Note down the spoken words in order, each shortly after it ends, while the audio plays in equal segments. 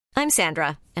I'm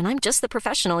Sandra, and I'm just the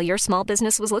professional your small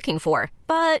business was looking for.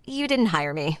 But you didn't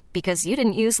hire me because you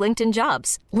didn't use LinkedIn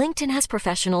Jobs. LinkedIn has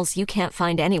professionals you can't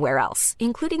find anywhere else,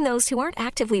 including those who aren't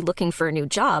actively looking for a new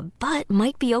job, but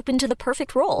might be open to the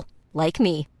perfect role, like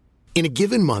me. In a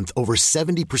given month, over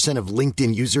 70% of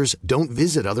LinkedIn users don't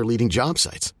visit other leading job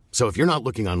sites. So if you're not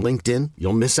looking on LinkedIn,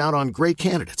 you'll miss out on great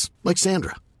candidates like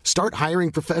Sandra. Start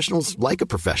hiring professionals like a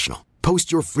professional.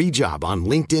 Post your free job on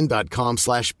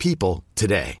linkedin.com/people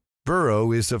today.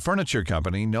 Burrow is a furniture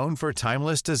company known for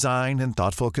timeless design and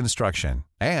thoughtful construction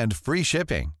and free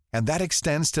shipping, and that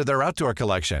extends to their outdoor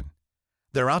collection.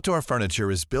 Their outdoor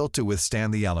furniture is built to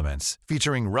withstand the elements,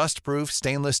 featuring rust-proof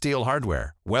stainless steel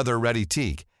hardware, weather-ready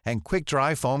teak, and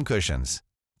quick-dry foam cushions.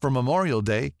 For Memorial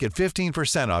Day, get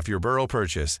 15% off your Burrow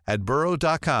purchase at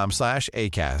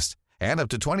burrow.com/ACAST and up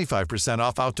to 25%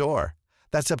 off outdoor.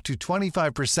 That's up to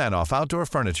 25% off outdoor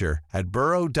furniture at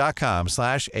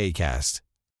burrow.com/ACAST.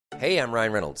 Hey, I'm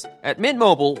Ryan Reynolds. At Mint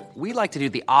Mobile, we like to do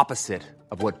the opposite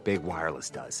of what Big Wireless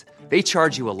does. They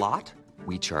charge you a lot,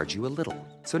 we charge you a little.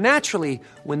 So naturally,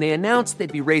 when they announced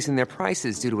they'd be raising their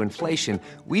prices due to inflation,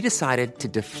 we decided to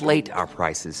deflate our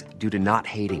prices due to not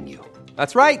hating you.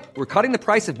 That's right. We're cutting the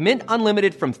price of Mint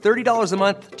Unlimited from $30 a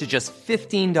month to just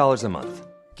 $15 a month.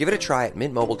 Give it a try at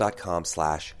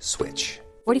mintmobile.com/switch.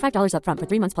 $45 up front for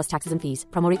 3 months plus taxes and fees.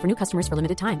 Promo rate for new customers for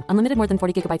limited time. Unlimited more than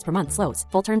 40 gigabytes per month. Slows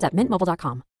full terms at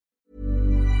mintmobile.com.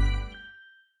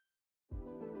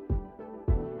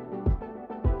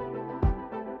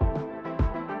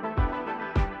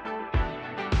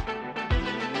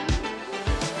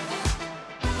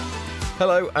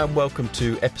 Hello and welcome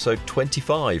to episode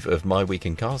 25 of My Week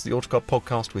in Cars, the Autocar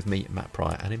podcast with me, Matt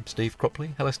Pryor, and him, Steve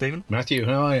Cropley. Hello, Stephen. Matthew,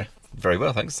 how are you? Very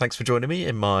well, thanks. Thanks for joining me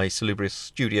in my salubrious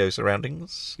studio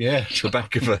surroundings. Yeah. The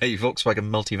back of a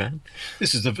Volkswagen multivan.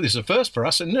 This is the first for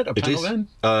us, isn't it? A panel van?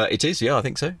 It is, yeah, I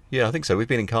think so. Yeah, I think so. We've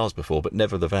been in cars before, but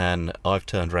never the van. I've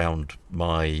turned round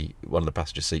one of the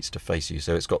passenger seats to face you,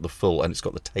 so it's got the full, and it's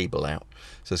got the table out.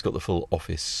 So it's got the full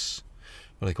office,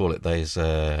 what do they call it? There's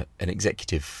an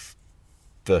executive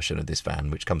version of this van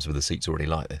which comes with the seats already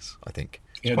like this, I think.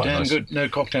 Yeah, damn nice. Good. No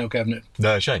cocktail cabinet.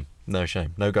 No shame. No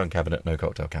gun cabinet, no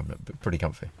cocktail cabinet, but pretty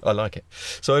comfy. I like it.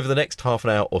 So over the next half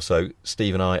an hour or so,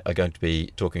 Steve and I are going to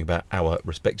be talking about our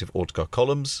respective Autocar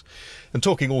columns and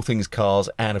talking all things cars,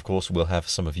 and of course we'll have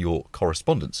some of your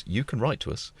correspondence. You can write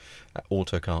to us at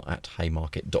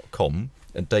autocar@haymarket.com,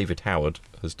 and David Howard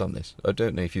has done this. I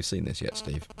don't know if you've seen this yet,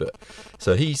 Steve, but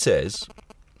so he says,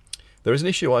 there is an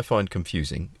issue I find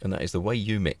confusing, and that is the way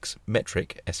you mix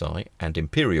metric, SI, and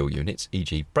imperial units,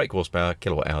 e.g. brake horsepower,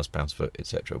 kilowatt hours, pounds foot,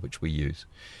 etc., which we use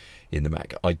in the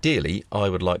Mac. Ideally, I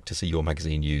would like to see your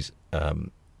magazine use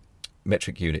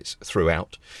metric units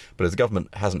throughout, but as the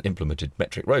government hasn't implemented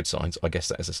metric road signs, I guess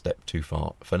that is a step too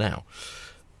far for now.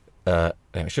 Now,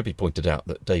 it should be pointed out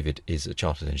that David is a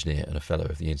chartered engineer and a fellow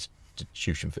of the Institution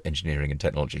for Engineering and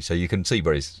Technology, so you can see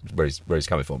where he's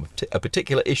coming from. A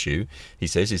particular issue, he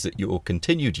says, is that your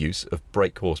continued use of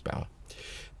brake horsepower.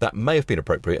 That may have been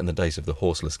appropriate in the days of the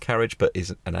horseless carriage, but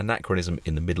is an anachronism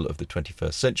in the middle of the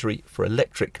 21st century. For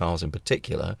electric cars in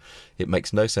particular, it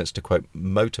makes no sense to quote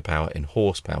motor power in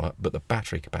horsepower, but the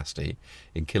battery capacity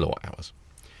in kilowatt hours.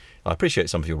 I appreciate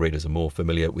some of your readers are more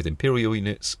familiar with imperial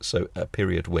units, so a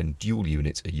period when dual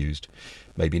units are used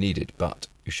may be needed, but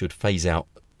you should phase out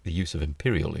the use of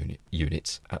imperial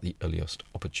units at the earliest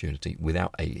opportunity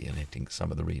without alienating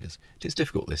some of the readers. It's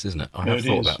difficult, this, isn't it? I have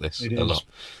thought about this a lot.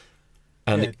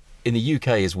 And in the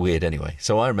UK is weird anyway.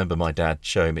 So I remember my dad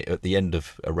showing me at the end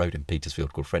of a road in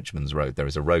Petersfield called Frenchman's Road, there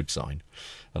is a road sign,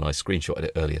 and I screenshotted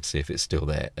it earlier to see if it's still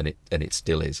there, and it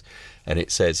still is. And it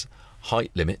says,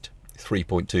 height limit,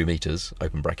 3.2 metres,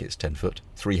 open brackets, 10 foot,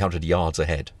 300 yards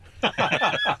ahead.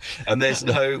 And there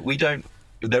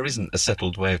isn't a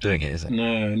settled way of doing it, is it?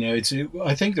 No.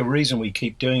 I think the reason we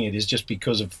keep doing it is just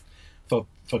because of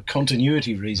for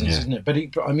continuity reasons, isn't it? But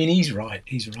he's right.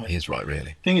 He's right. He is right,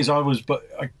 really. Thing is,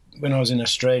 when I was in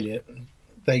Australia,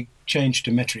 they changed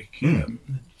to metric.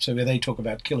 So they talk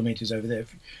about kilometres over there.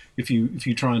 If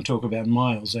you try and talk about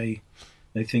miles, they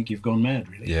think you've gone mad,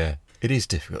 really. Yeah, it is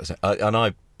difficult, isn't it? And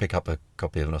I pick up a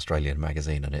copy of an Australian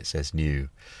magazine, and it says new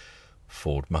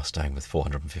Ford Mustang with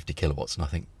 450 kilowatts, and I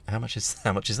think, how much is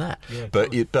that? Yeah,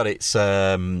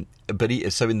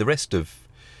 so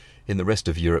in the rest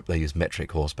of Europe they use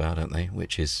metric horsepower, don't they?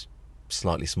 Which is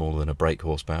slightly smaller than a brake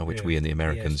horsepower, which we and the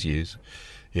Americans use.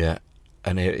 Yeah,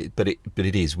 and but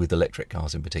it is with electric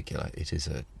cars in particular.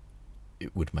 It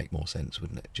would make more sense,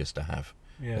 wouldn't it, just to have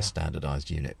a standardised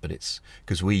unit? But it's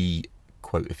because we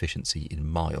quote efficiency in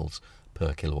miles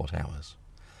per kilowatt hours,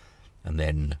 and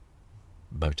then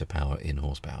motor power in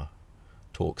horsepower,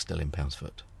 torque still in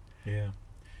pounds-foot. Yeah.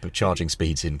 But charging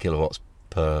speeds in kilowatts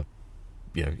per,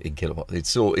 in kilowatts.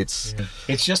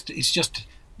 It's just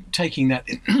taking that.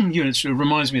 It sort of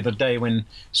reminds me of the day when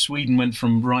Sweden went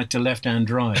from right to left-hand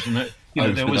drive.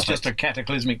 And there was just a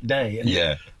cataclysmic day.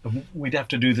 And we'd have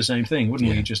to do the same thing, wouldn't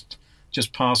we? Just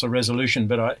pass a resolution.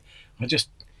 But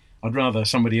I'd rather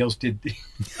somebody else did.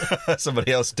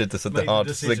 Somebody else did the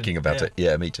hard thinking about it.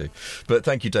 Yeah, me too. But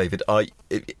thank you, David.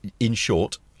 In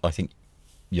short, I think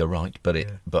you're right, but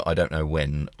I don't know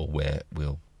when or where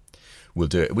we'll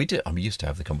do it. I used to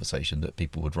have the conversation that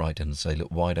people would write in and say, look,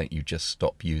 why don't you just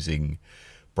stop using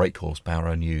brake horsepower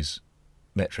and use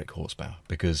metric horsepower?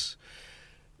 Because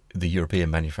the European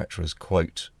manufacturers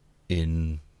quote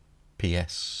in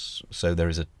PS, so there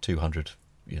is a 200.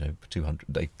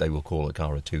 200. They will call a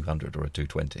car a 200 or a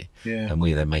 220, and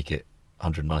we then make it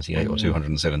 198 or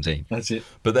 217. That's it.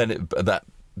 But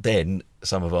then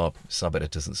some of our sub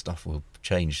editors and stuff will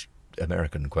change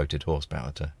American quoted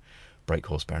horsepower to brake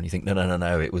horsepower, and you think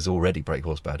no, it was already brake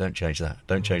horsepower. Don't change that.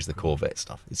 Don't change the Corvette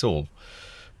stuff. It's all.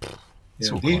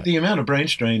 The amount of brain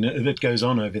strain that goes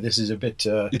on over this is a bit.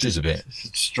 It is a bit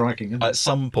striking. At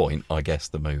some point, I guess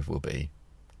the move will be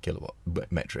kilowatt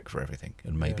metric for everything,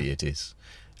 and maybe it is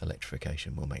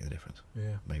electrification will make the difference.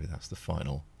 Maybe that's the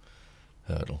final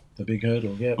hurdle, the big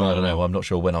hurdle. I don't know. I'm not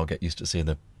sure when I'll get used to seeing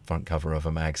the front cover of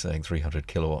a mag saying 300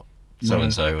 kilowatt so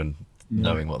and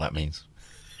knowing what that means.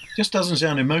 Just doesn't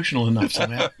sound emotional enough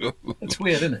somehow. That's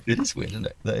weird, isn't it? It is weird, isn't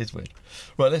it? That is weird.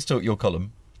 Right, let's talk your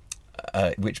column,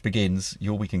 which begins,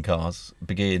 your week in cars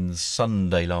begins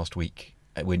Sunday last week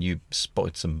when you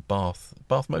spotted some Bath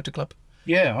Motor Club.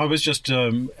 Yeah, I was just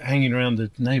hanging around the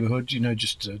neighbourhood,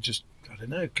 just I don't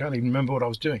know, can't even remember what I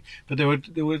was doing. But there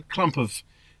were a clump of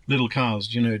little cars,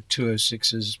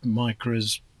 206s,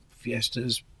 Micras,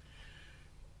 Fiestas,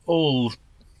 all,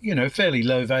 fairly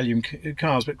low value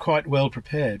cars, but quite well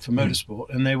prepared for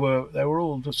motorsport. And they were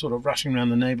all just sort of rushing around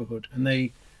the neighbourhood. And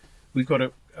we've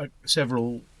got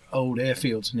several old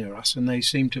airfields near us, and they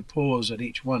seemed to pause at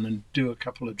each one and do a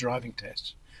couple of driving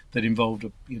tests that involved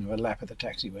a lap of the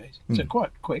taxiways. So quite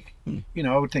quick.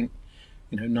 I would think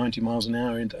 90 miles an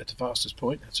hour at the fastest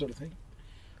point, that sort of thing.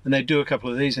 And they'd do a couple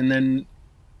of these and then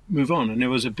move on. And there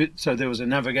was a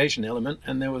navigation element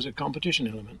and there was a competition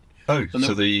element. Oh,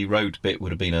 so the road bit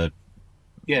would have been a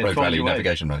road rally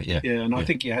navigation rally. Yeah, and I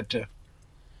think you had to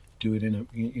do it in a,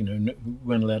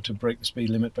 weren't allowed to break the speed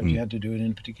limit, but you had to do it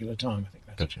in a particular time. I think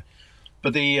that's gotcha.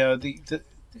 But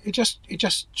it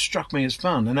just struck me as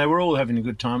fun, and they were all having a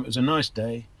good time. It was a nice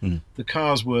day. The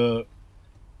cars were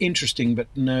interesting, but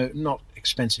not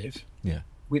expensive. Yeah,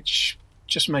 which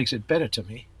just makes it better to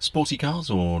me. Sporty cars,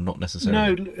 or not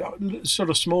necessarily? No, sort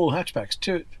of small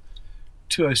hatchbacks.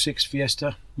 206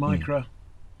 Fiesta, Micra,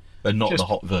 but not the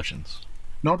hot versions.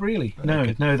 Not really. No,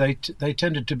 okay. No. They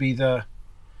tended to be the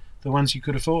ones you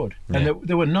could afford, and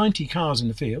there were 90 cars in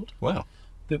the field. Wow.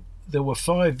 There were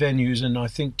 5 venues and I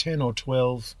think 10 or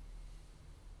 12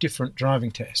 different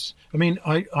driving tests. I mean,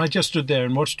 I just stood there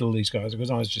and watched all these guys because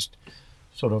I was just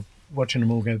sort of watching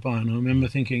them all go by, and I remember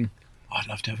thinking, I'd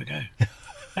love to have a go.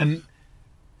 And,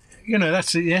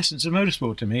 that's the essence of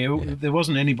motorsport to me. There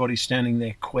wasn't anybody standing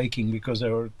there quaking because they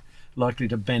were likely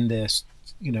to bend their,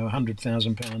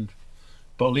 £100,000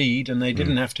 bolide, and they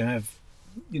didn't have to have,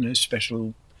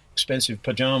 special expensive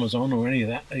pajamas on or any of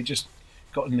that. They just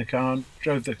got in the car and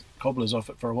drove the cobblers off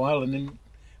it for a while and then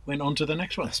went on to the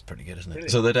next one. That's pretty good, isn't it? Really?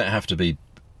 So they don't have to be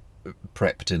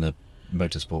prepped in a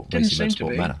racing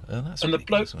motorsport manner. Oh, that's and the really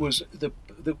bloke good, was the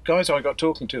guys I got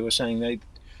talking to were saying they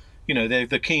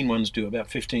the keen ones do about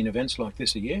 15 events like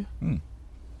this a year,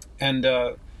 and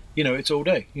it's all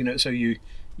day. So you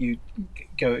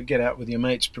get out with your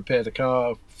mates, prepare the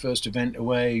car, first event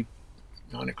away,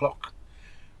 9:00,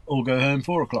 all go home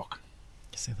 4:00.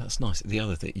 See, that's nice. The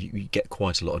other thing, you get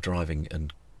quite a lot of driving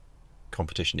and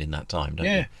competition in that time, don't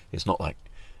you? It's not like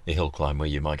a hill climb where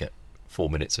you might get 4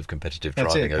 minutes of competitive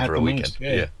driving over a weekend.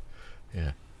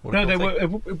 Yeah.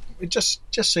 It just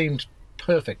seemed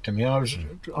perfect to me. I was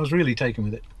really taken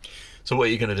with it. So what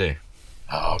are you going to do?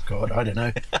 Oh God, I don't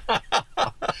know.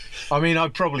 I mean,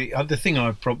 the thing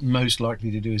I'm most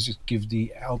likely to do is just give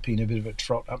the Alpine a bit of a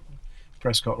trot up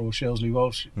Prescott or Shelsley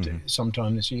Walsh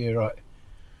sometime this year.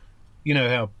 You know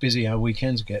how busy our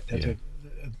weekends get,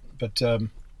 but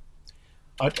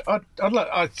I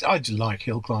like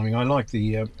hill climbing. I like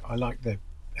the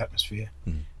atmosphere,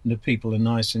 and the people are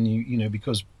nice, and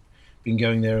because been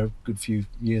going there a good few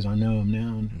years, I know them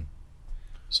now, and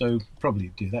so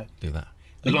probably do that.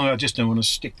 As long as I just don't want to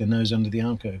stick the nose under the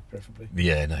Armco, preferably.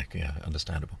 Yeah,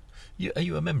 understandable. Are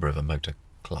you a member of a motor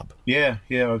club. Yeah,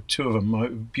 two of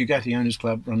them. Bugatti Owners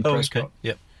Club run Prescott. Okay.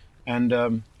 Yep. And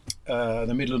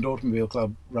the Midland Automobile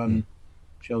Club run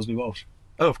Shelsley Walsh.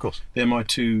 Oh, of course. They're my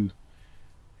two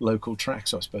local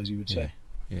tracks, I suppose you would say.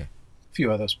 Yeah. A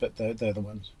few others, but they're the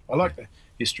ones. I like the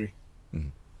history.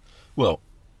 Well,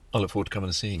 I look forward to coming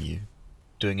and seeing you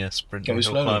doing a sprint Go or hill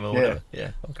slowly, climb or whatever.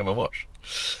 Yeah, I'll come and watch.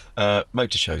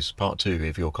 Motor shows, part 2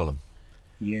 of your column.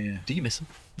 Yeah. Do you miss them?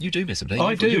 You do miss them, don't you?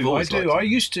 I do. You've always liked them. I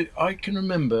used to. I can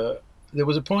remember there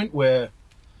was a point where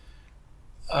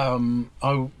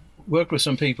I worked with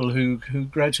some people who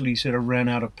gradually sort of ran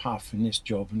out of puff in this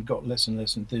job and got less and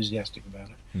less enthusiastic about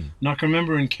it. And I can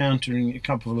remember encountering a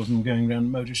couple of them going around the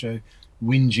motor show,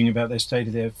 whinging about their state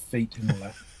of their feet and all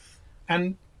that.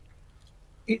 And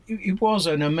it was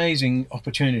an amazing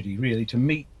opportunity, really, to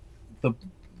meet the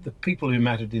people who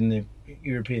mattered in the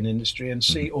European industry and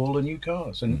see all the new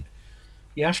cars. And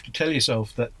you have to tell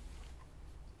yourself that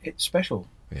it's special.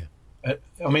 Yeah.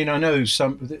 I mean, I know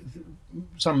some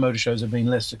motor shows have been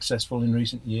less successful in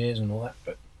recent years and all that,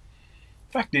 but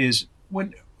the fact is,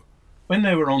 when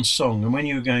they were on song and when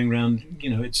you were going around,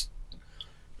 it's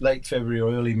late February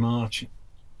or early March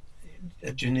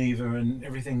at Geneva and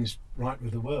everything's right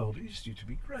with the world, it used to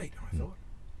be great, I thought.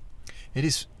 It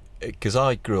is, because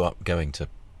I grew up going to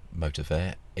Motor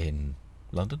Fair in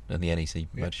London and the NEC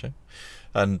Motor Show,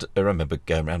 and I remember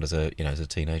going around as a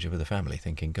teenager with a family,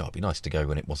 thinking, God, it'd be nice to go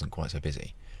when it wasn't quite so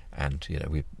busy. And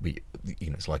we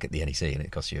it's like at the NEC, and it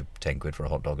costs you £10 for a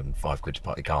hot dog and £5 to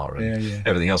park your car and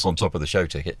everything else on top of the show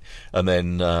ticket. And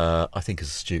then I think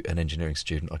as an engineering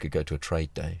student, I could go to a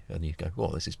trade day, and you go,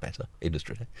 "Oh, this is better,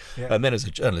 industry day." Yeah. And then as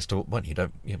a journalist, when you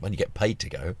get paid to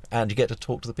go, and you get to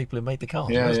talk to the people who made the cars,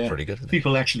 that's pretty good. Isn't it?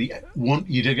 People actually want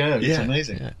you to go. It's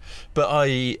amazing. Yeah. But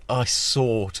I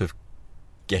sort of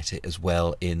get it as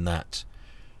well in that,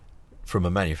 from a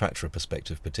manufacturer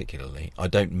perspective particularly, I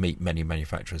don't meet many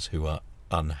manufacturers who are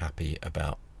unhappy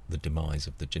about the demise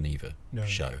of the Geneva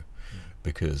show,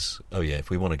 because if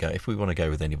we want to go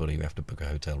with anybody, we have to book a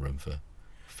hotel room for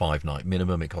 5 night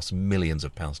minimum. It costs millions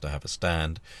of pounds to have a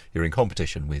stand. You're in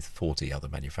competition with 40 other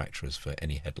manufacturers for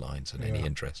any headlines and any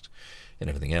interest in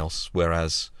everything else,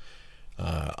 whereas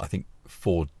I think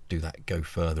Ford do that go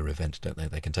further event, don't they?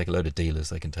 They can take a load of dealers,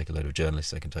 they can take a load of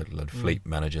journalists, they can take a load of fleet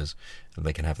managers, and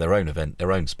they can have their own event,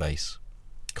 their own space.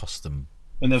 Cost them.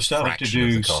 And they've started to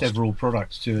do several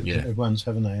products at once,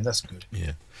 haven't they? That's good.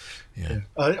 Yeah.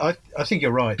 I think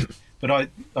you're right, but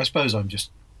I suppose I'm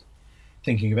just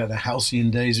thinking about the halcyon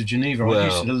days of Geneva. I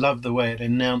used to love the way it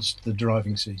announced the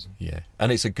driving season. Yeah,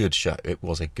 and it's a good show. It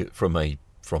was a good from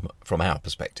our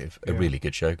perspective, a really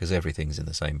good show, because everything's in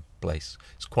the same place.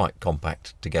 It's quite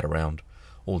compact to get around.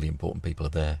 All the important people are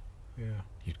there. Yeah,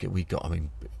 we get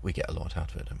a lot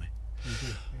out of it, don't we? We do,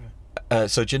 yeah.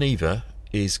 So Geneva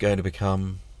is going to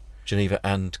become Geneva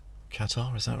and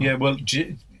Qatar, is that right? Yeah, well,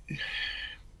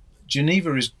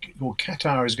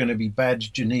 Qatar is going to be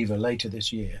badged Geneva later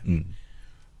this year,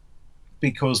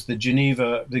 because the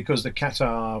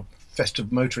Qatar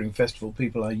motoring festival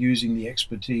people are using the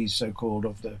expertise, so-called,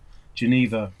 of the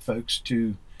Geneva folks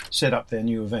to set up their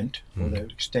new event, or they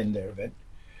extend their event.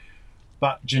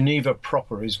 But Geneva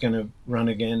proper is going to run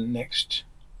again next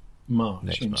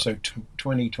March. So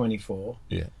 2024.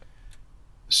 Yeah.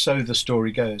 So the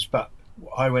story goes. But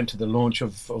I went to the launch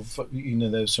of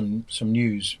there's some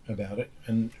news about it,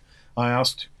 and I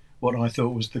asked what I thought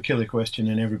was the killer question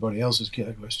and everybody else's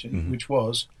killer question, which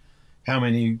was, how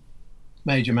many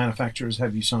major manufacturers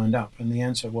have you signed up? And the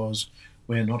answer was,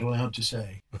 we're not allowed to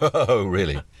say. Oh,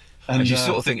 really? And you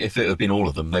sort of think if it had been all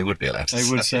of them, they would be allowed to say.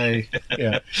 They would say,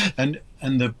 yeah. And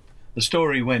the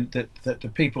story went that the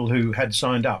people who had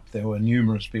signed up, there were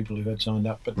numerous people who had signed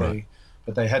up, but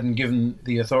they hadn't given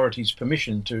the authorities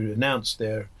permission to announce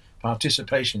their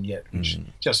participation yet, which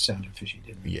just sounded fishy,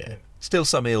 didn't it? Yeah. Still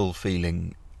some ill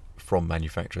feeling from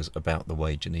manufacturers about the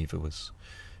way Geneva was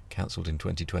cancelled in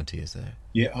 2020, is there?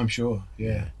 Yeah, I'm sure.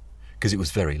 Yeah, because it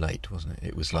was very late, wasn't it?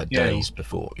 It was like days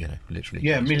before, literally.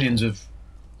 Yeah, millions of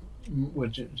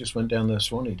just went down the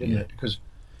Swanee, didn't it?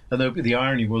 And the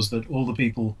irony was that all the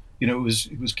people, it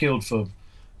was killed for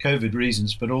COVID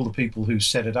reasons, but all the people who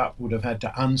set it up would have had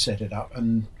to unset it up,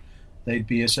 and they'd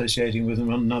be associating with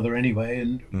one another anyway,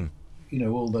 and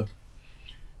all the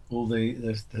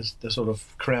sort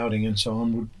of crowding and so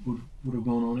on would have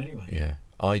gone on anyway. Yeah,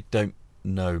 I don't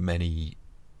know many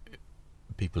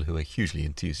people who are hugely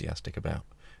enthusiastic about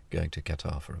going to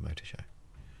Qatar for a motor show.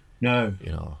 No.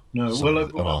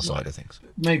 On our side of things.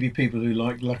 Maybe people who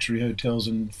like luxury hotels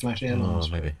and flat airlines.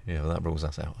 Oh, maybe. Yeah, well, that rules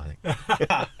us out, I think.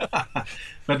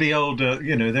 But the old,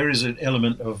 there is an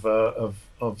element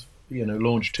of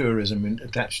launch tourism and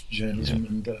attached journalism,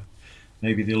 and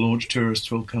maybe the launch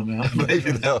tourists will come out.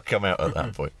 Maybe they'll come out at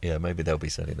that point. Yeah, maybe they'll be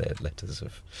sending their letters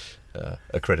of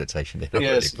accreditation in already,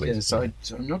 Yes, please.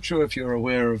 yes. I'm not sure if you're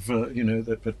aware of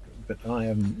that, but I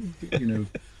am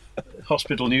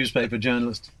hospital newspaper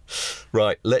journalist.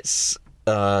 Right, let's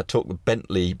talk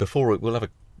Bentley before we'll have a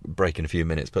break in a few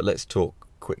minutes, but let's talk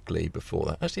quickly before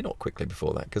that. Actually, not quickly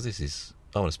before that, because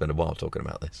I want to spend a while talking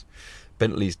about this.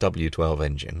 Bentley's W12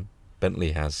 engine.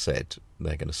 Bentley has said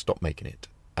they're going to stop making it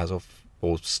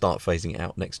or start phasing it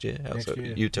out next year. Next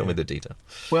year, you tell me the detail.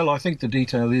 Well, I think the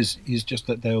detail is just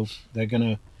that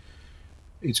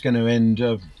it's going to end,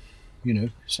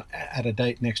 at a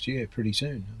date next year, pretty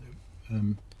soon.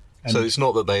 So it's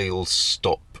not that they'll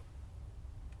stop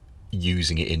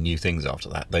using it in new things after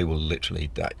that. They will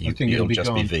literally it'll just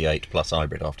gone. be V8 plus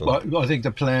hybrid after that. Well, I think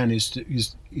the plan is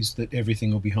that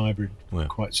everything will be hybrid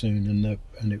quite soon,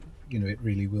 and it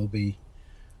really will be.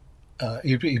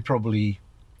 It probably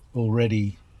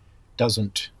already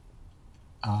doesn't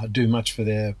do much for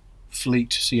their fleet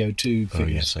CO2 figures. Oh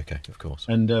yes, okay, of course.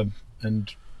 And they're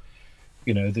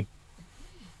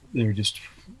just.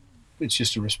 It's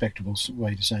just a respectable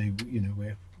way to say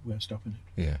we're stopping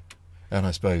it. Yeah, and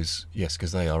I suppose yes,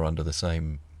 because they are under the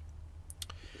same.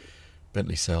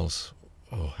 Bentley sells.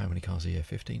 Oh, how many cars a year?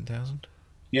 15,000.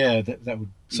 Yeah, that would.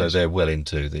 So they're well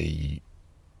into the.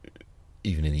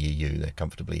 Even in the EU, they're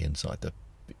comfortably inside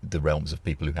the realms of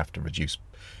people who have to reduce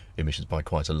emissions by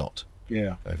quite a lot.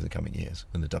 Yeah. Over the coming years,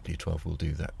 and the W12 will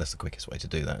do that. That's the quickest way to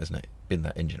do that, isn't it? Bin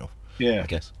that engine off. Yeah. I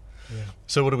guess. Yeah.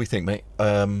 So what do we think, mate?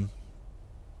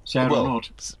 Sad or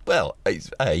not? Well,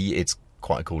 it's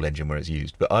quite a cool engine where it's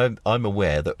used, but I'm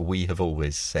aware that we have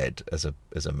always said as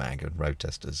a mag and road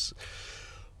testers,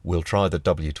 we'll try the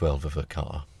W12 of a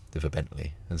car, of a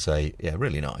Bentley, and say, yeah,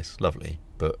 really nice, lovely,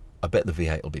 but I bet the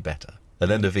V8 will be better. And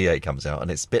then the V8 comes out,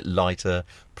 and it's a bit lighter,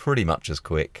 pretty much as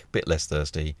quick, a bit less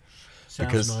thirsty.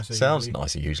 Sounds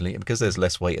nicer usually, and because there's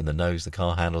less weight in the nose, the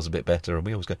car handles a bit better, and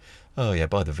we always go, oh yeah,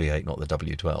 buy the V8, not the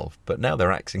W12. But now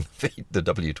they're axing the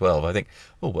W12. I think,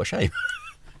 oh, what a shame.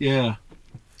 Yeah,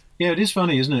 it is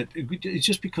funny, isn't it? It's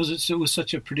just because it was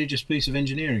such a prodigious piece of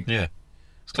engineering. Yeah,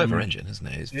 it's a clever engine, isn't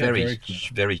it? It's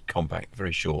very compact,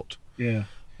 very short. Yeah.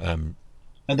 And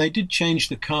they did change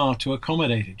the car to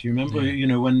accommodate it. Do you remember?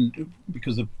 Yeah.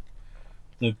 Because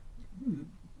the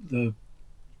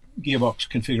gearbox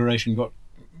configuration got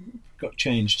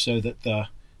changed so that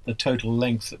the total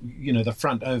length, the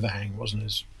front overhang wasn't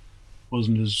as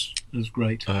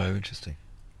great. Oh, interesting.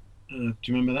 Do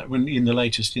you remember that when in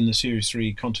the Series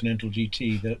 3 Continental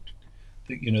GT that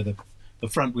the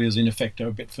front wheels in effect are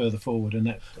a bit further forward, and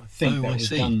that I think was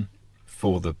done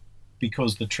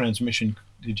because the transmission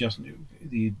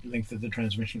the length of the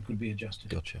transmission could be adjusted.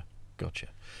 Gotcha.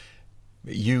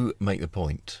 You make the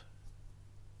point.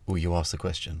 Or you ask the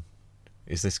question,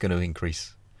 is this going to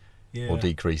increase or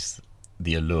decrease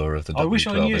the allure of the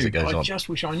W12 as it goes on? I just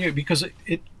wish I knew, because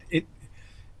it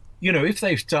if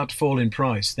they start to fall in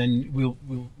price, then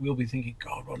we'll be thinking,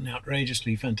 God, what an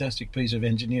outrageously fantastic piece of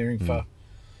engineering for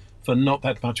not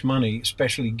that much money,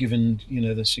 especially given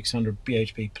the 600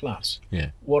 bhp plus.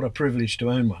 Yeah. What a privilege to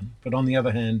own one. But on the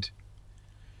other hand,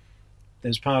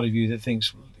 there's part of you that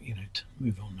thinks, well,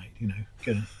 move on, mate.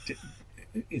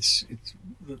 It's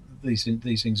these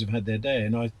things have had their day,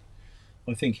 and I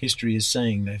think history is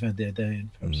saying they've had their day,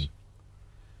 and perhaps.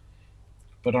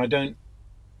 But I don't.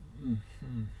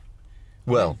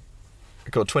 Well,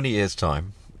 you've got 20 years'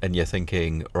 time, and you're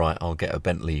thinking, right, I'll get a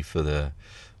Bentley for the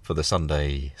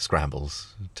Sunday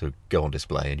scrambles to go on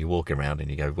display, and you walk around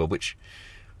and you go, well, which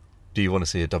do you want to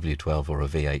see, a W12 or a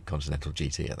V8 Continental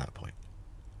GT at that point?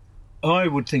 I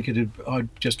would think I'd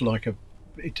just like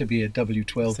it to be a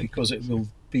W12 because it will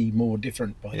be more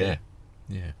different by then.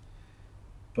 Yeah.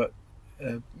 But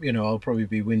I'll probably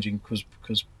be whinging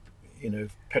because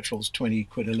petrol's 20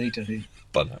 quid a litre.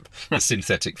 But the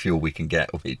synthetic fuel we can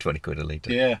get will be 20 quid a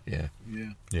litre.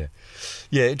 Yeah.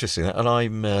 Interesting. And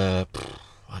I'm I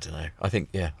don't know. I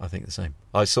think the same.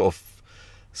 I sort of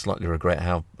slightly regret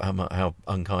how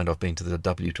unkind I've been to the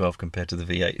W12 compared to the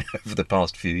V8 over the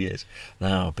past few years.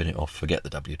 Now I've been it off. Forget the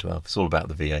W12. It's all about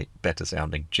the V8. Better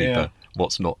sounding, cheaper. Yeah.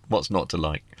 What's not to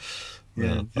like?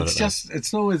 Yeah,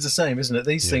 it's always the same, isn't it?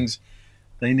 These things,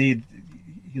 they need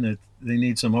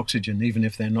some oxygen, even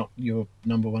if they're not your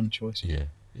number one choice. Yeah.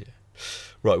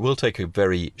 Right, we'll take a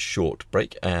very short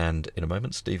break, and in a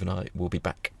moment, Steve and I will be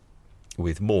back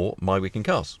with more My Week in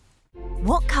Cars.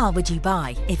 What car would you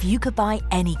buy if you could buy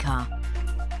any car?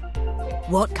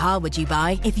 What car would you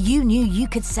buy if you knew you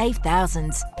could save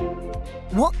thousands?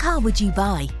 What car would you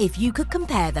buy if you could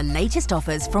compare the latest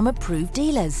offers from approved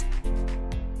dealers?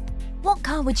 What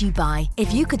car would you buy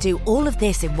if you could do all of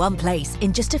this in one place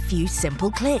in just a few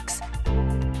simple clicks?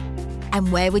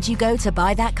 And where would you go to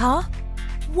buy that car?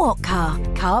 What Car?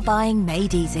 Car buying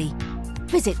made easy.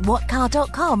 Visit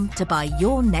whatcar.com to buy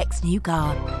your next new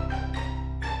car.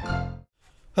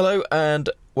 Hello and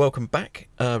welcome back.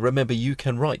 Remember, you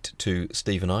can write to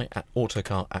Steve and I at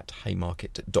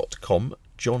autocar@haymarket.com.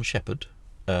 John Shepherd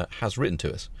has written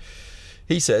to us.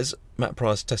 He says, Matt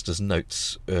Pryor's Tester's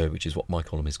Notes, which is what my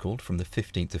column is called, from the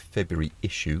 15th of February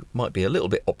issue, might be a little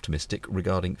bit optimistic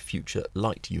regarding future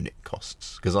light unit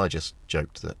costs. Because I just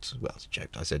joked that,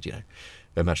 I said,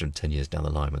 imagine 10 years down the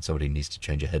line when somebody needs to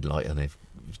change a headlight and it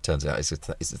turns out it's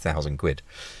 £1,000.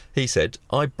 He said,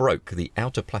 I broke the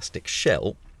outer plastic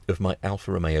shell of my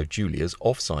Alfa Romeo Giulia's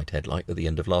off-side headlight at the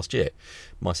end of last year.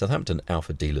 My Southampton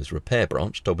Alfa dealer's repair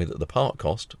branch told me that the part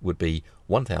cost would be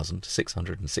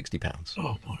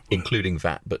 £1,660, including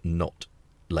VAT but not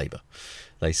labour.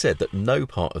 They said that no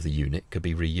part of the unit could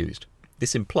be reused.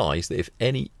 This implies that if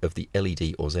any of the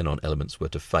LED or xenon elements were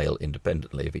to fail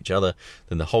independently of each other,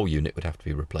 then the whole unit would have to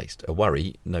be replaced. A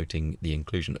worry, noting the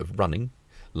inclusion of running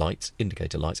lights,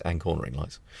 indicator lights and cornering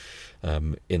lights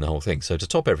in the whole thing. So to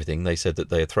top everything, they said that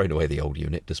they had thrown away the old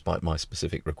unit despite my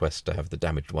specific request to have the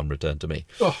damaged one returned to me.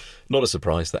 Not a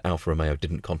surprise that Alfa Romeo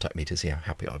didn't contact me to see how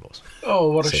happy I was.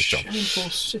 What a shameful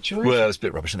situation. Well, it's a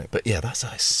bit rubbish, isn't it? But yeah, that's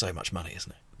so much money,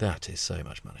 isn't it? That is so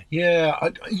much money. Yeah,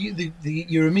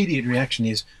 your immediate reaction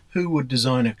is, who would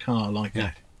design a car like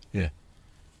that? Yeah.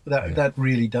 That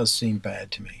really does seem bad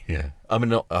to me. Yeah.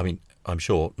 I'm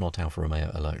sure not Alfa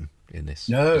Romeo alone in this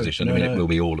position. No, it will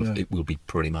be it will be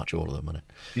pretty much all of them, won't it?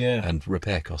 Yeah. And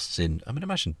repair costs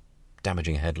imagine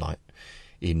damaging a headlight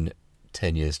in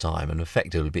 10 years' time and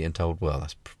effectively being told, well,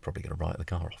 that's probably going to write the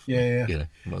car off. Yeah.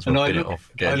 Might as well get it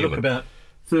off. I look about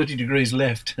 30 degrees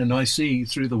left and I see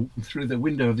through the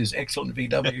window of this excellent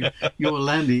VW your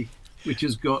Landy, which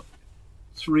has got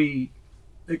 3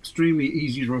 extremely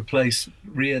easy to replace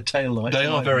rear tail lights. They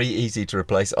are very easy to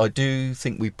replace. I do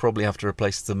think we probably have to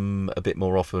replace them a bit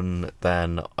more often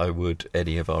than I would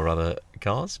any of our other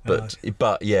cars. But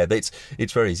yeah,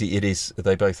 it's very easy. It is.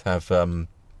 They both have. It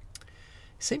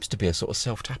seems to be a sort of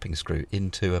self-tapping screw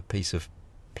into a piece of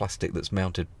plastic that's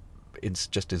mounted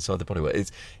just inside the bodywork.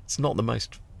 It's not the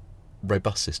most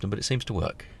robust system, but it seems to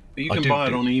work. But you can buy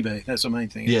it on eBay. That's the main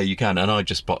thing. Yeah, you can. And I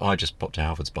just popped to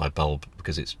Halfords to buy a bulb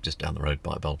because it's just down the road.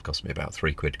 Buy a bulb, cost me about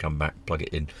 £3. Come back, plug it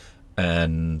in,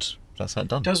 and that's that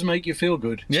done. It does make you feel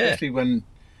good, especially when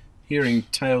hearing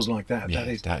tales like that.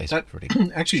 Yeah, that is pretty.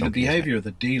 Actually, the behaviour of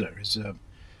the dealer is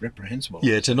reprehensible.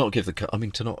 Yeah, to not give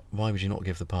why would you not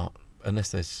give the part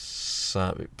unless there's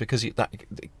because that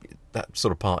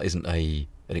sort of part isn't an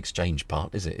exchange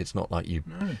part, is it? It's not like you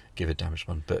give a damaged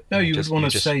one, but you would want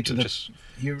to say to give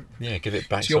it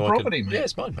back. It's your property, mate. Yeah,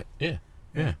 it's mine, mate. Yeah.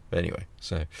 But anyway,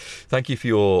 so thank you for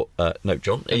your note,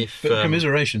 John.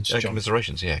 Commiserations, John.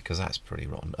 Commiserations, yeah, because that's pretty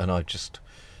rotten. And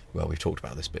we've talked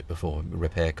about this bit before.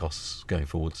 Repair costs going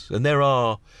forwards, and there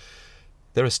are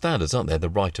standards, aren't there? The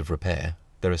right of repair.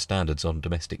 There are standards on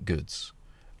domestic goods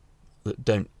that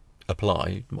don't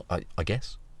apply, I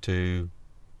guess, to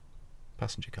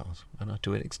passenger cars, and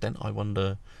to an extent I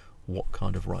wonder what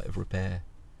kind of right of repair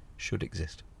should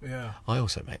exist. Yeah. I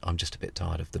also, mate, I'm just a bit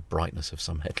tired of the brightness of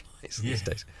some headlights these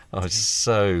days.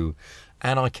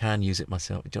 And I can use it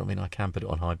myself. Do you know what I mean? I can put it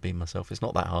on high beam myself. It's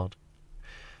not that hard.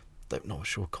 I'm not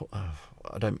sure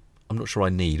I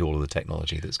need all of the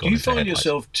technology that's gone into headlights. Do you find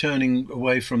yourself turning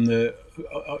away from I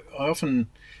often,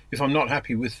 if I'm not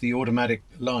happy with the automatic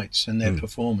lights and their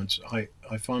performance, I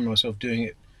find myself doing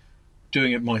it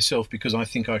myself because I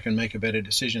think I can make a better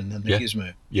decision than the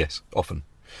Gizmo. Yes, often.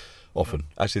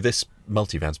 Actually, this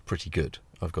multivan's pretty good,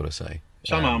 I've got to say.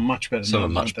 Some are much better. Some are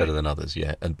much better than others,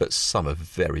 yeah. But some are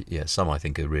some I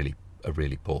think are really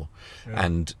poor. Yeah.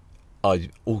 And I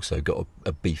also got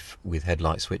a beef with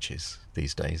headlight switches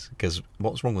these days because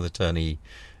what's wrong with a turny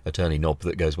knob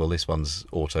that goes, well, this one's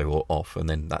auto or off, and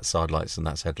then that's side lights and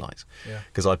that's headlights.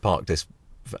 Because I parked this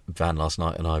van last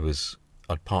night and I'd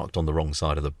parked on the wrong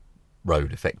side of the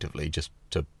road effectively just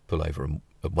to pull over and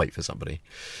wait for somebody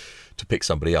to pick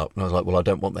somebody up, and I was like, well, I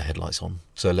don't want the headlights on,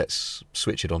 so let's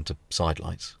switch it onto side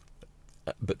lights.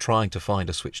 But trying to find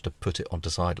a switch to put it onto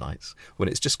side lights when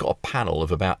it's just got a panel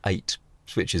of about 8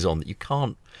 switches on that you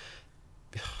can't,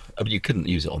 you couldn't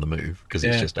use it on the move because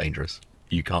it's just dangerous.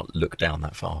 You can't look down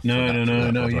that far. No, you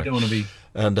don't want to be.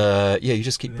 And you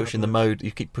just keep pushing the mode.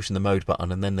 You keep pushing the mode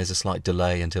button, and then there's a slight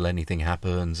delay until anything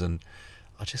happens, and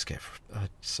I just get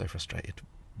so frustrated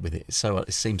with it.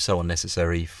 It seems so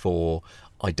unnecessary for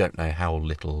I don't know how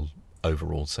little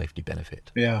overall safety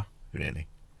benefit. Yeah. Really.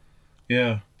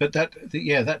 Yeah, but that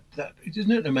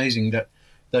isn't it amazing that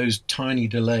those tiny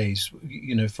delays,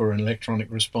 for an electronic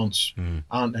response,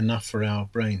 aren't enough for our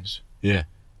brains. Yeah.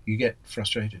 You get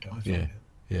frustrated, I find.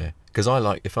 Yeah. Because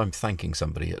if I'm thanking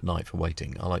somebody at night for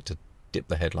waiting, I like to dip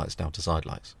the headlights down to side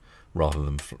lights rather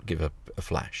than give a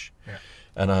flash. Yeah.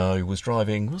 And I was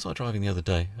driving. What was I driving the other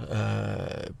day?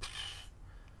 I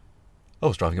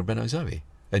was driving a Renault Zoe,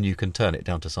 and you can turn it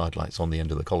down to side lights on the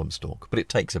end of the column stalk, but it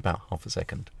takes about half a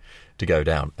second to go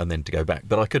down and then to go back.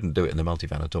 But I couldn't do it in the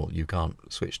multivan at all. You can't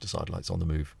switch to side lights on the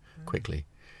move quickly,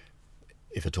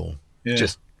 if at all. Yeah.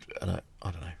 I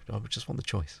don't know. I would just want the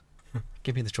choice.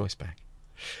 Give me the choice back.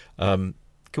 Can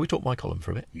we talk my column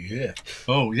for a bit? Yeah.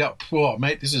 Oh, yeah. Oh,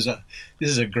 mate, this is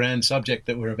a grand subject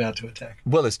that we're about to attack.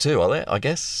 Well, there's two, are there? I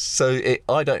guess. So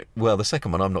the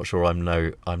second one, I'm not sure I'm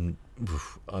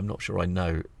not sure I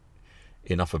know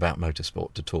enough about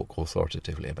motorsport to talk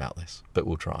authoritatively about this, but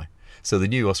we'll try. So the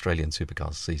new Australian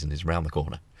Supercars season is round the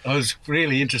corner. I was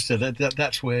really interested.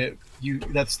 That's where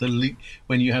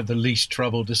when you have the least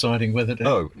trouble deciding whether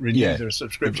to renew their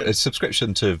subscription. A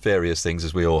subscription to various things,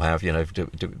 as we all have,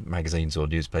 magazines or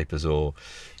newspapers or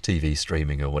TV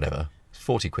streaming or whatever.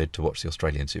 £40 to watch the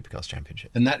Australian Supercars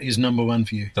Championship. And that is number one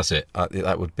for you. That's it.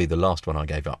 That would be the last one I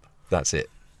gave up. That's it.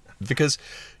 Because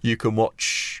you can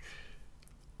watch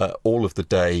all of the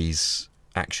day's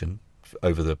action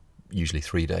over the usually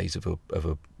 3 days of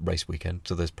a race weekend.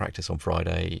 So there's practice on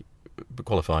Friday,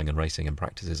 qualifying and racing and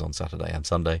practices on Saturday and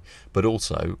Sunday, but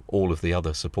also all of the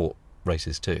other support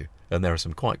races too. And there are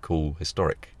some quite cool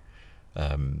historic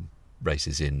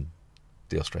races in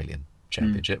the Australian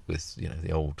Championship with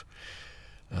the old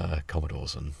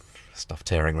Commodores and stuff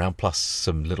tearing around, plus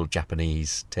some little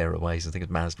Japanese tearaways. I think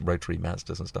it's rotary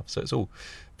Mazdas and stuff. So it's all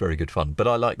very good fun. But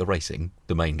I like the racing,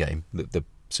 the main game. The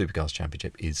Supercars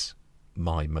Championship is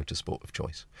my motorsport of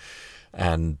choice.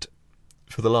 And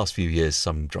for the last few years,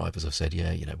 some drivers have said,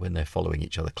 when they're following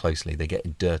each other closely, they get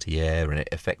in dirty air and it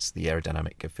affects the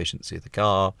aerodynamic efficiency of the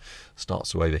car,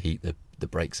 starts to overheat the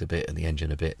brakes a bit and the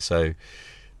engine a bit. So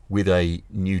with a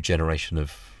new generation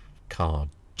of car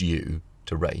due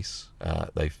to race,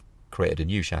 they've created a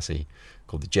new chassis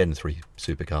called the Gen 3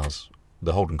 Supercars.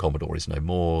 The Holden Commodore is no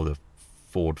more. The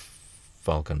Ford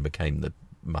Falcon became the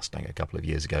Mustang a couple of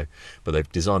years ago, but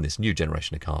they've designed this new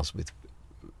generation of cars with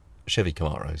Chevy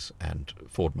Camaros and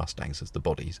Ford Mustangs as the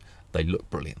bodies. They look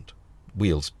brilliant.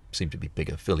 Wheels seem to be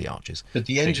bigger, filly arches. But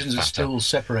the engines are still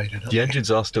separated. The engines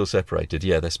are still separated,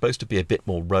 yeah. They're supposed to be a bit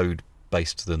more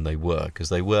road-based than they were, because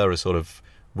they were a sort of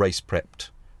race-prepped,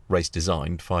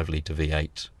 race-designed 5-litre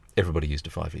V8. Everybody used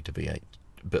a 5-litre V8,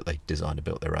 but they designed and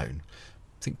built their own.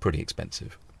 I think pretty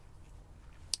expensive.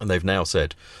 And they've now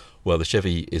said, well, the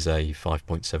Chevy is a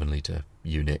 5.7-litre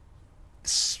unit,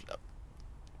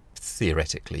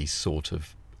 theoretically sort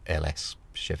of LS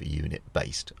Chevy unit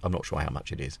based. I'm not sure how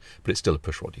much it is, but it's still a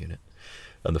pushrod unit.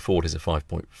 And the Ford is a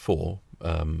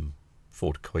 5.4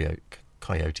 Ford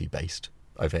Coyote based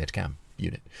overhead cam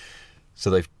unit. So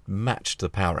they've matched the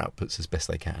power outputs as best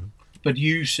they can. But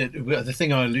you said, the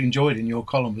thing I enjoyed in your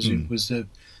column was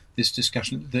this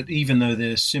discussion that even though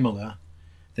they're similar,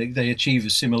 they achieve a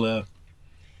similar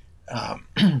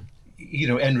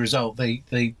end result.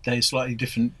 They're slightly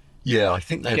different. Yeah, I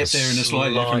think they get there in a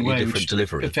slightly different way, different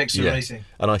delivery. Affects the racing.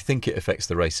 And I think it affects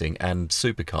the racing. And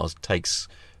Supercars takes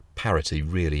parity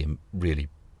really, really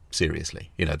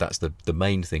seriously. That's the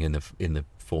main thing in the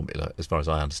formula, as far as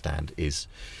I understand, is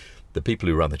the people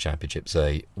who run the championship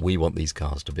say, we want these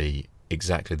cars to be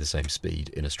exactly the same speed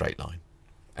in a straight line.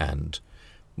 And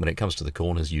when it comes to the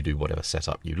corners, you do whatever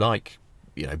setup you like,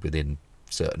 within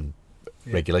certain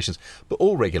regulations. But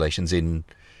all regulations in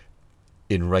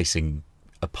racing,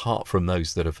 apart from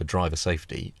those that are for driver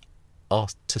safety, are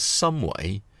to some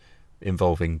way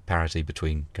involving parity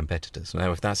between competitors.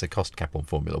 Now, if that's a cost cap on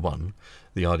Formula One,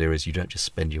 the idea is you don't just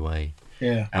spend your way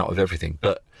out of everything.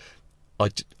 But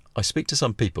I speak to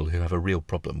some people who have a real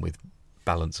problem with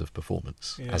balance of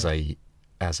performance as an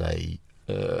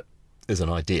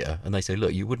idea, and they say,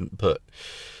 look, you wouldn't put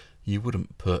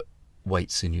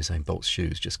weights in Usain Bolt's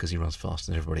shoes just because he runs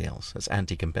faster than everybody else. That's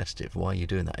anti-competitive. Why are you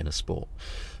doing that in a sport?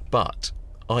 But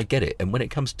I get it. And when it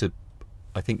comes to,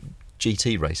 I think,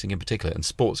 GT racing in particular and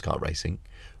sports car racing,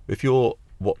 if you're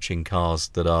watching cars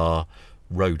that are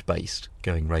road-based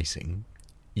going racing,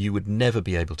 you would never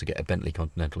be able to get a Bentley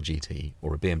Continental GT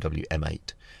or a BMW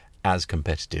M8 as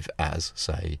competitive as,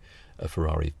 say, a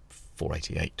Ferrari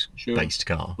 488 Sure. based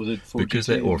car Or the Ford because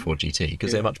GT, or a Ford GT because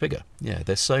Yeah. they're much bigger. Yeah,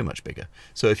 they're so much bigger.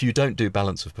 So if you don't do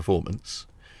balance of performance,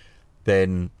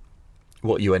 then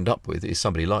what you end up with is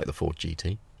somebody like the Ford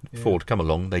GT. Ford come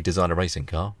along, they design a racing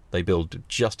car, they build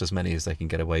just as many as they can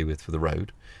get away with for the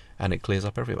road, and it clears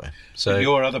up everywhere. So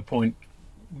your other point,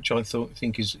 which I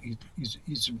think is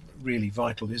really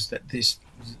vital, is that this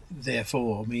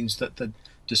therefore means that the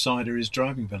decider is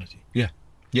driving ability.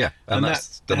 yeah, and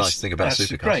that's the nice thing about that's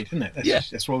supercars. great, isn't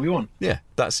it? That's what we want. Yeah,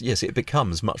 yes, it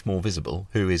becomes much more visible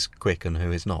who is quick and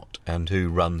who is not, and who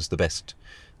runs the best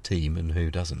team and who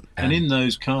doesn't. And in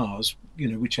those cars,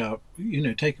 which are,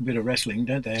 take a bit of wrestling,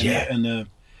 don't they? Yeah. And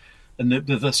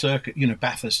the circuit,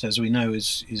 Bathurst, as we know,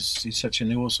 is such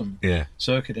an awesome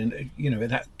circuit, and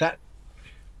that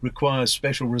requires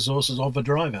special resources of a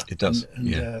driver. It does,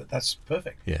 and that's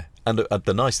perfect. Yeah, and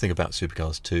the nice thing about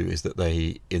supercars too is that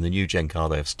they, in the new gen car,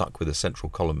 they have stuck with a central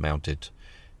column mounted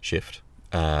shift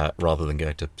rather than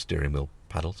going to steering wheel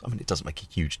paddles. I mean, it doesn't make a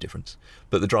huge difference,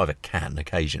 but the driver can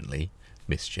occasionally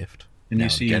misshift. And you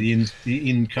see the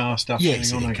in-car stuff going on, I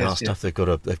guess. In-car stuff, they've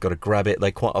got to grab it. They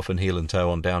quite often heel and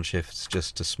toe on downshifts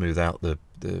just to smooth out the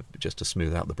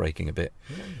braking a bit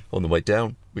on the way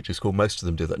down, which is cool. Most of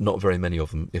them do that. Not very many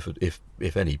of them,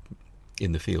 if any,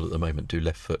 in the field at the moment do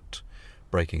left foot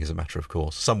braking as a matter of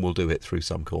course. Some will do it through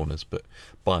some corners, but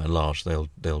by and large they'll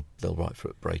right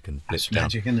foot brake and blip down,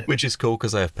 magic, isn't it? which is cool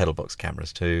because they have pedal box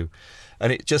cameras too,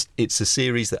 and it's a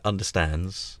series that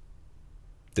understands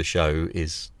the show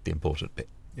is the important bit.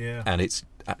 Yeah. And it's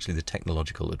actually the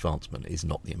technological advancement is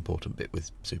not the important bit with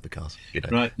supercars.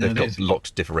 Right, they've got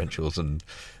locked differentials, and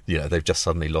they've just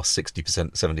suddenly lost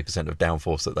 60%, 70% of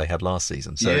downforce that they had last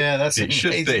season. So that's it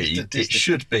should be. statistic. It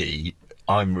should be.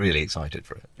 I'm really excited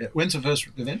for it. Yeah. When's the first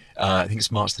event? I think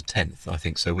it's March the 10th. I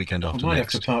think so. Weekend after I might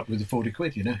next. have to part with the 40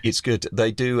 quid. It's good.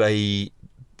 They do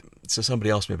So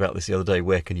somebody asked me about this the other day.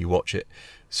 Where can you watch it?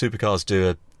 Supercars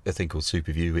do a thing called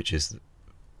Superview,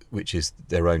 which is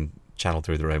their own channel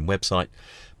through their own website.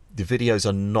 The videos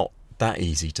are not that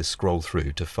easy to scroll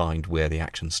through to find where the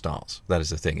action starts. That is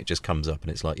the thing. It just comes up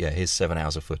and it's like, here's 7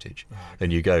 hours of footage.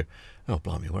 And you go, oh,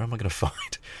 blimey, where am I going to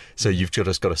find? So you've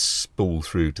just got to spool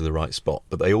through to the right spot.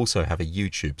 But they also have a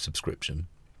YouTube subscription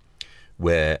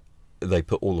where they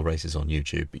put all the races on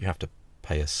YouTube, but you have to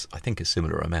pay I think a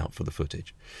similar amount for the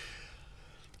footage.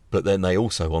 But then they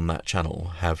also, on that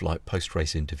channel, have like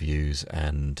post-race interviews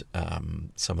and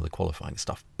some of the qualifying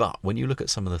stuff. But when you look at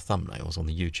some of the thumbnails on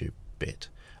the YouTube bit,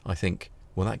 I think,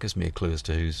 well, that gives me a clue as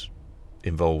to who's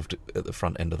involved at the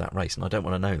front end of that race, and I don't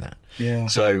want to know that. Yeah.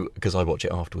 So, because I watch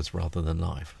it afterwards rather than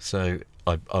live. So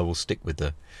I will stick with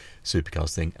the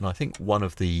supercars thing. And I think one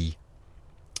of the,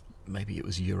 maybe it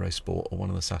was Eurosport or one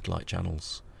of the satellite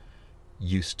channels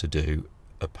used to do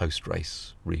a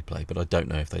post-race replay, but I don't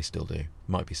know if they still do.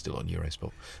 Might be still on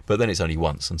Eurosport. But then it's only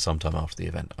once and sometime after the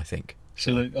event, I think.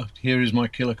 So here is my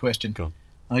killer question. Go on.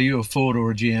 Are you a Ford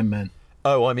or a GM man?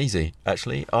 Oh, I'm easy,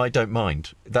 actually. I don't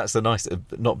mind. That's the nice,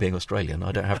 not being Australian,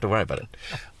 I don't have to worry about it.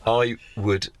 I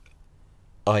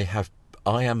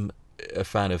am a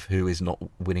fan of who is not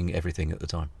winning everything at the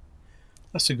time.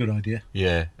 That's a good idea.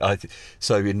 Yeah.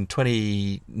 So in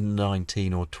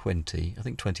 2019 or 20, I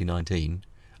think 2019,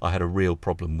 I had a real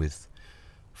problem with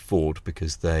Ford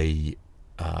because they,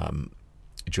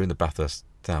 during the Bathurst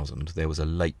 1000, there was a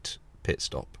late pit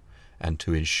stop, and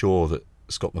to ensure that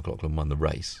Scott McLaughlin won the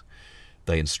race,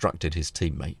 they instructed his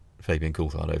teammate Fabian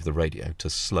Coulthard over the radio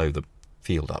to slow the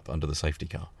field up under the safety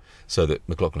car so that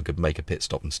McLaughlin could make a pit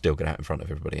stop and still get out in front of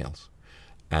everybody else.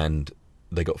 And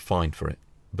they got fined for it,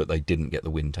 but they didn't get the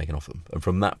win taken off them. And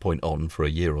from that point on, for a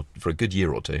good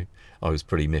year or two, I was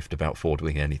pretty miffed about Ford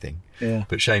winning anything. Yeah.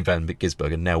 But Shane van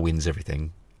Gisbergen now wins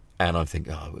everything, and I think,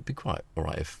 it would be quite all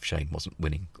right if Shane wasn't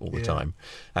winning all the time.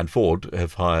 And Ford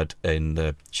have hired, in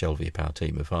the Shelby Power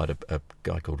team, have hired a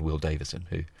guy called Will Davison,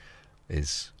 who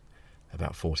is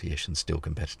about 40-ish and still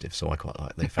competitive. So I quite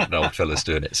like the fat old fellas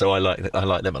doing it. So I like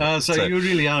them a lot. So you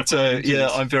really are. So yeah,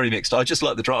 I'm very mixed. I just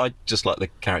like the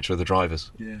character of the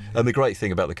drivers. Yeah. And the great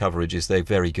thing about the coverage is they're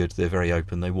very good. They're very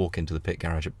open. They walk into the pit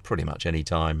garage at pretty much any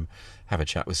time, have a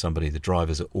chat with somebody. The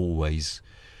drivers are always.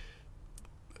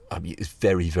 I mean, it's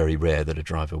very, very rare that a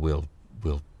driver will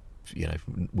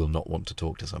not want to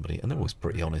talk to somebody, and they're always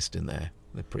pretty honest in there.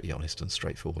 They're pretty honest and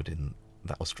straightforward in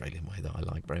that Australian way that I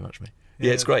like very much.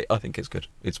 Yeah, it's great. I think it's good.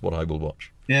 It's what I will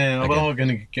watch. Yeah, well, I'm going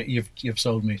to get you've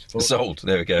sold me. Sold.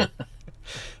 There we go.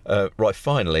 Right,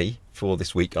 finally for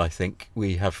this week, I think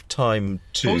we have time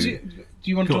to. Do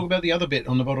you want to talk about the other bit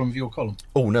on the bottom of your column?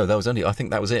 Oh no, I think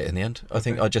that was it in the end. I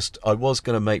think I was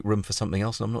going to make room for something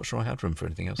else, and I'm not sure I had room for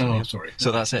anything else. Oh, sorry.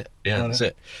 So that's it. Yeah, that's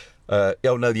it.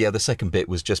 The second bit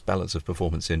was just balance of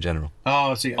performance in general.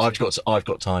 Oh, I see. I've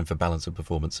got time for balance of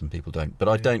performance, and people don't. But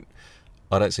I don't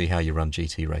see how you run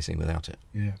GT racing without it.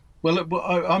 Yeah. Well,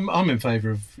 I'm in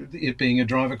favour of it being a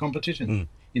driver competition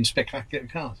in spectacular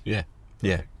cars. Yeah.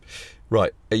 Yeah.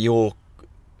 Right. Your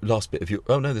last bit of your...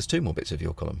 Oh, no, there's 2 more bits of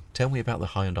your column. Tell me about the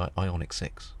Hyundai Ioniq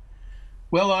 6.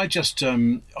 Well, I just...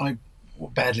 I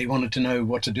badly wanted to know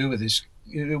what to do with this,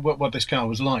 what this car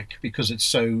was like, because it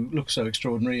looks so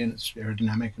extraordinary and it's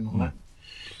aerodynamic and all that.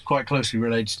 Quite closely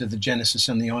related to the Genesis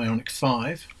and the Ioniq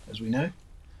 5, as we know.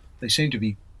 They seem to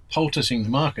be poulticing the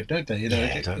market, don't they?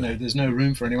 There's no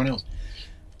room for anyone else.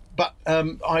 But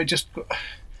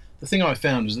the thing I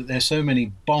found was that there's so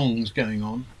many bongs going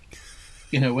on.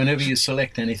 Whenever you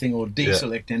select anything or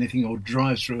deselect anything or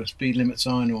drive through a speed limit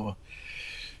sign or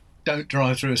don't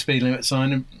drive through a speed limit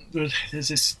sign, and there's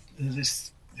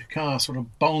this car sort of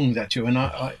bongs at you. And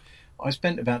I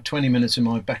spent about 20 minutes in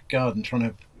my back garden trying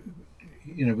to,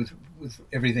 with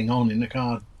everything on in the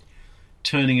car,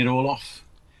 turning it all off.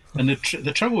 And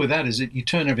the trouble with that is that you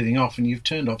turn everything off and you've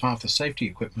turned off half the safety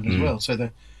equipment as well. So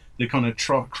the kind of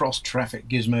cross-traffic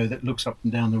gizmo that looks up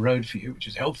and down the road for you, which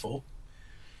is helpful,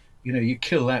 you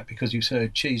kill that because you're so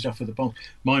cheesed off with the bongs.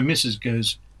 My missus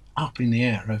goes up in the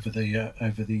air over the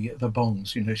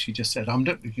bongs. She just said,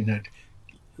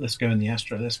 let's go in the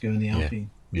Astra, let's go in the Alpine.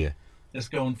 Yeah. Let's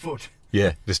go on foot.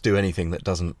 Yeah, just do anything that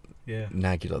doesn't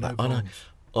nag you like that.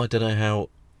 I don't know how,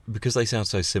 because they sound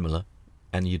so similar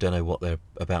and you don't know what they're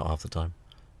about half the time.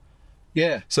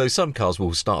 Yeah. So some cars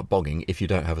will start bogging if you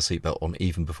don't have a seatbelt on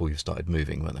even before you've started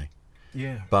moving, won't they?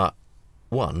 Yeah. But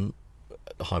one,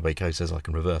 the highway code says I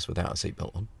can reverse without a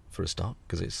seatbelt on for a start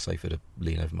because it's safer to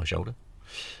lean over my shoulder.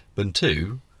 But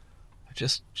 2,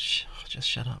 just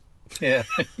shut up. Yeah.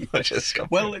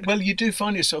 Well, you do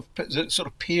find yourself sort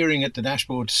of peering at the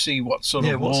dashboard to see what sort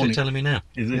of what's warning. it telling me now?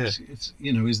 Is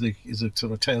the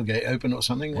sort of tailgate open or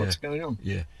something? What's going on?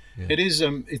 Yeah. It is.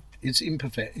 It's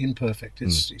imperfect.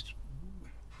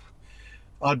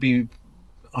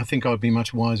 I think I'd be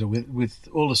much wiser with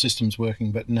all the systems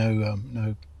working, but no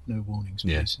warnings,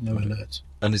 please, no alerts.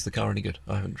 And is the car any good?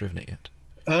 I haven't driven it yet.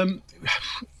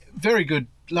 Very good,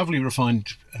 lovely,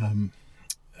 refined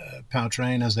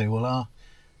powertrain, as they all are.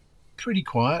 Pretty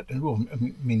quiet. Well,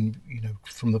 I mean,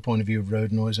 from the point of view of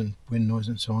road noise and wind noise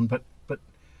and so on, but a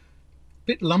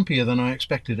bit lumpier than I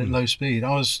expected at low speed.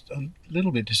 I was a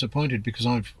little bit disappointed because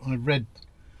I read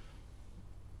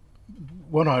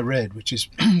what I read, which is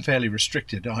fairly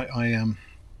restricted. I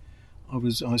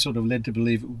was sort of led to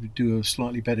believe it would do a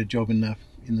slightly better job in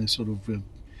the sort of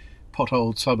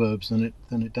potholed suburbs than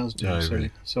it does do.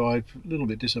 Really? So I'm a little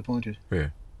bit disappointed. Yeah.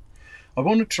 I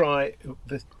want to try.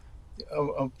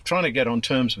 I'm trying to get on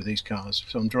terms with these cars,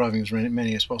 so I'm driving as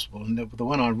many as possible. And the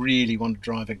one I really want to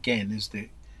drive again is the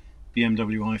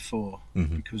BMW i4,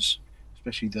 because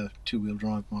especially the 2-wheel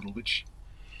drive model, which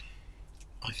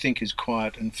I think is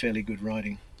quiet and fairly good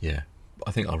riding. Yeah,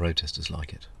 I think our road testers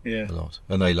like it a lot,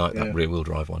 and they like that rear-wheel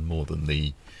drive one more than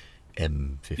the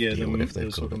M50 or whatever they've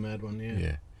called sort it. of mad one.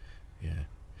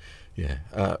 Yeah.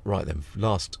 Right then,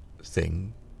 last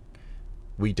thing.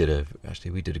 We did a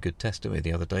good test, didn't we,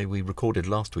 the other day? We recorded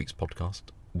last week's podcast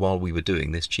while we were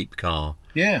doing this cheap car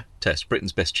test,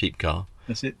 Britain's best cheap car.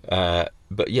 That's it.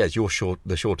 But yes,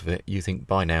 the short of it, you think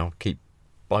buy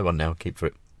one now, keep for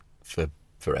it for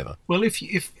forever. Well, if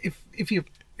you're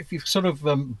sort of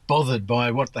bothered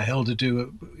by what the hell to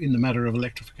do in the matter of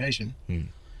electrification, it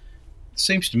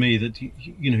seems to me that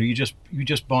you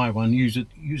just buy one, use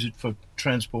it for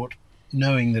transport,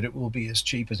 knowing that it will be as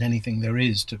cheap as anything there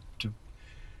is to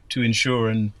insure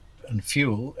and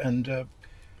fuel, and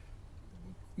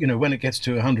when it gets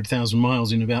to 100,000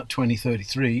 miles in about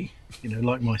 2033,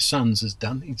 like my son's has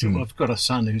done. I've got a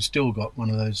son who's still got one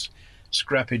of those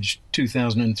scrappage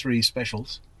 2003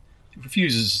 specials. He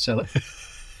refuses to sell it.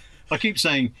 I keep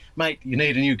saying, mate, you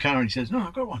need a new car, and he says, no,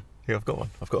 I've got one. Yeah, I've got one.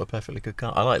 I've got a perfectly good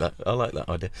car. I like that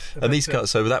idea. And these cars.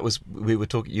 So that was you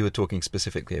were talking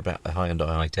specifically about the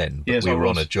Hyundai i10, but yes, we were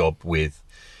on a job with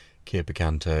Kia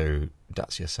Picanto,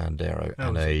 Dacia Sandero,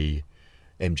 and a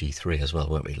MG3 as well,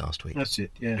 weren't we, last week? That's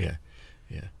it. Yeah.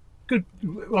 Good.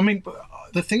 I mean,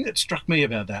 the thing that struck me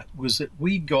about that was that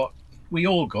we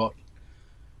all got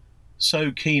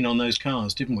so keen on those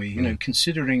cars, didn't we?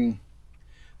 Considering,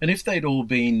 and if they'd all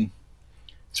been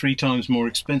 3 times more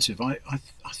expensive, I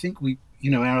think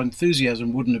our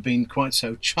enthusiasm wouldn't have been quite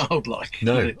so childlike.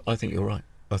 No, I think you're right.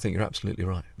 I think you're absolutely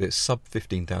right. It's sub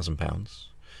 £15,000,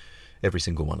 every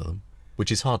single one of them,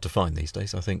 which is hard to find these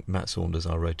days. I think Matt Saunders,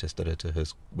 our road test editor,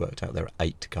 has worked out there are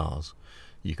 8 cars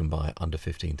you can buy under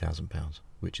 £15,000,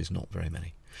 which is not very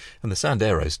many. And the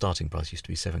Sandero starting price used to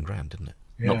be £7,000, didn't it?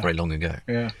 Yeah. Not very long ago.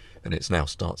 Yeah. And it's now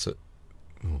starts at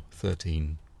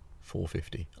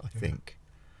 13,450, I think.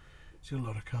 It's a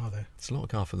lot of car there. It's a lot of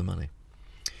car for the money.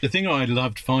 The thing I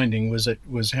loved finding was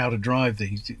how to drive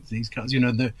these cars. You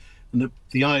know, the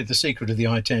secret of the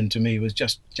i10 to me was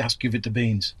just give it the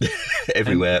beans.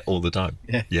 Everywhere, all the time.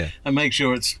 Yeah. And make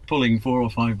sure it's pulling $4,000 or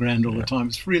 $5,000 all the time.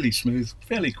 It's really smooth,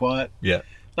 fairly quiet. Yeah.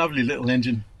 Lovely little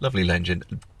engine. Lovely engine.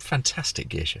 Fantastic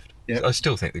gear shift. Yep. I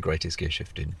still think the greatest gear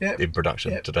shift in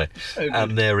production today. So good.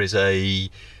 And there is there's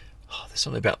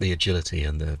something about the agility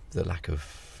and the lack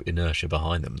of inertia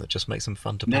behind them that just makes them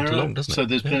fun to punt along, doesn't it? So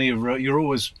there's plenty of road. You've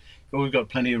always got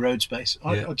plenty of road space.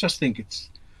 I just think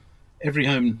every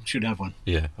home should have one.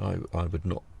 Yeah, I would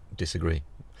not disagree.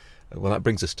 Well, that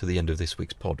brings us to the end of this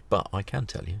week's pod, but I can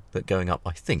tell you that going up,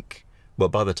 I think, well,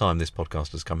 by the time this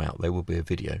podcast has come out, there will be a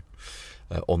video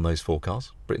on those 4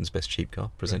 cars, Britain's Best Cheap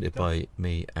Car, presented by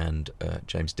me and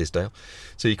James Disdale.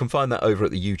 So you can find that over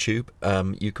at the YouTube.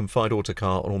 You can find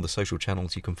Autocar on all the social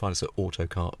channels. You can find us at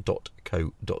autocar.co.uk,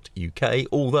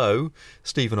 although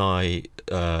Steve and I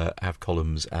have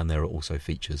columns and there are also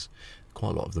features.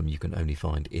 Quite a lot of them you can only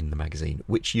find in the magazine,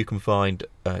 which you can find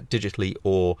digitally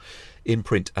or in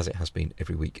print, as it has been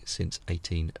every week since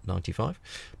 1895.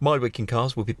 My Week in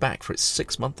Cars will be back for its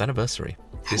 6-month anniversary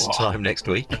this time next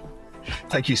week.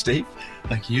 Thank you, Steve.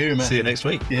 Thank you, man. See you next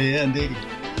week. Yeah, indeed.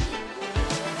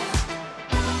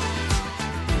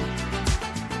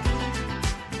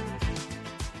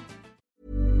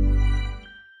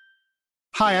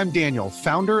 Hi, I'm Daniel,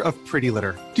 founder of Pretty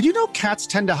Litter. Did you know cats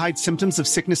tend to hide symptoms of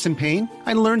sickness and pain?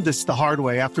 I learned this the hard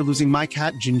way after losing my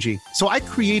cat, Gingy. So I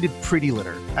created Pretty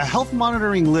Litter, a health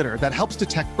monitoring litter that helps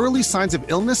detect early signs of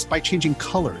illness by changing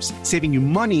colors, saving you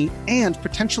money and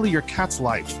potentially your cat's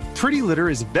life. Pretty Litter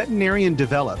is veterinarian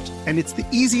developed, and it's the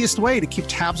easiest way to keep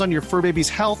tabs on your fur baby's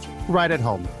health right at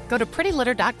home. Go to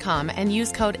prettylitter.com and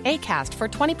use code ACAST for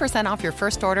 20% off your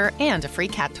first order and a free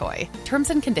cat toy.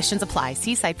 Terms and conditions apply.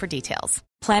 See site for details.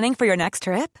 Planning for your next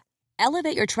trip?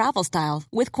 Elevate your travel style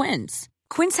with Quince.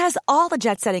 Quince has all the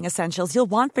jet-setting essentials you'll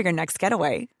want for your next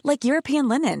getaway, like European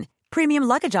linen, premium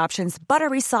luggage options,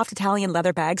 buttery soft Italian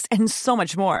leather bags, and so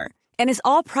much more. And is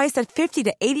all priced at 50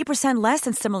 to 80% less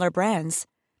than similar brands.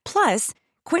 Plus,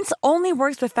 Quince only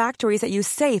works with factories that use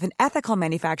safe and ethical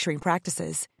manufacturing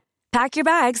practices. Pack your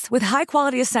bags with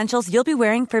high-quality essentials you'll be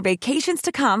wearing for vacations to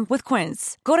come with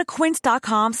Quince. Go to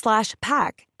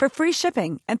quince.com/pack for free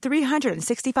shipping and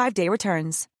 365-day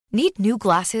returns. Need new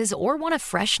glasses or want a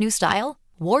fresh new style?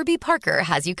 Warby Parker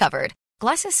has you covered.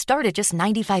 Glasses start at just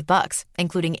 $95,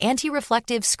 including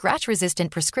anti-reflective,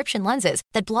 scratch-resistant prescription lenses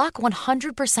that block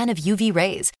 100% of UV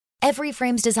rays. Every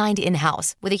frame's designed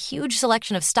in-house with a huge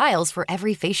selection of styles for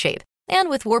every face shape. And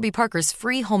with Warby Parker's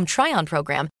free home try-on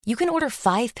program, you can order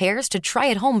 5 pairs to try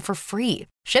at home for free.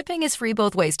 Shipping is free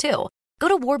both ways, too. Go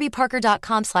to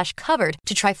warbyparker.com/covered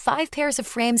to try 5 pairs of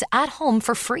frames at home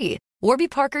for free.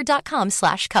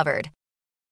 warbyparker.com/covered.